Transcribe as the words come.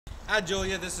Hi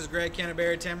Julia, this is Greg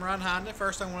Canterbury, Tameron Honda.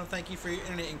 First, I want to thank you for your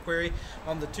internet inquiry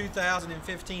on the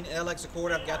 2015 LX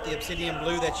Accord. I've got the Obsidian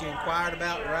Blue that you inquired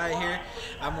about right here.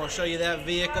 I'm going to show you that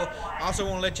vehicle. I also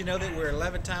want to let you know that we're an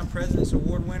 11-time President's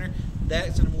Award winner.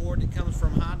 That's an award that comes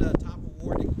from Honda, a top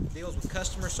award that deals with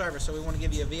customer service. So we want to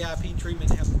give you a VIP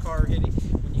treatment and have the car ready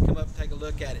when you come up and take a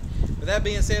look at it. With that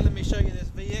being said, let me show you this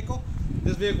vehicle.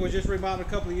 This vehicle was just remodeled a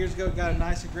couple of years ago. Got a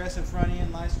nice aggressive front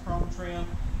end, nice chrome trim.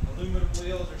 Aluminum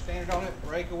wheels are standard on it,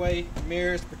 breakaway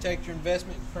mirrors, protect your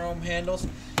investment, chrome handles.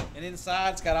 And inside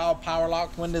it's got all power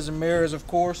locked windows and mirrors, of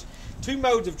course. Two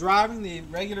modes of driving. The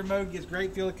regular mode gives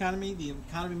great fuel economy. The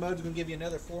economy mode is going to give you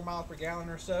another 4 miles per gallon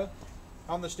or so.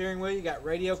 On the steering wheel you got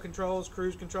radio controls,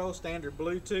 cruise control, standard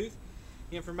Bluetooth.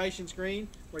 Information screen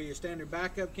where your standard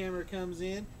backup camera comes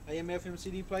in, AM FM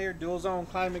CD player, dual zone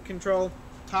climate control,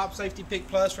 top safety pick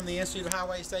plus from the Institute of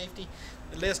Highway Safety.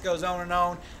 The list goes on and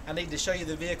on. I need to show you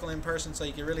the vehicle in person so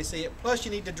you can really see it. Plus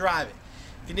you need to drive it.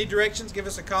 If you need directions, give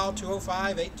us a call,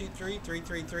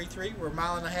 205-823-3333. We're a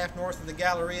mile and a half north of the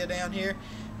Galleria down here.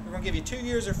 We're going to give you 2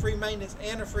 years of free maintenance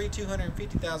and a free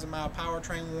 250,000 mile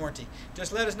powertrain warranty.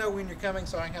 Just let us know when you're coming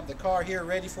so I can have the car here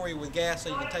ready for you with gas so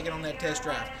you can take it on that test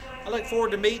drive. I look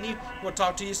forward to meeting you. We'll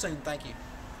talk to you soon. Thank you.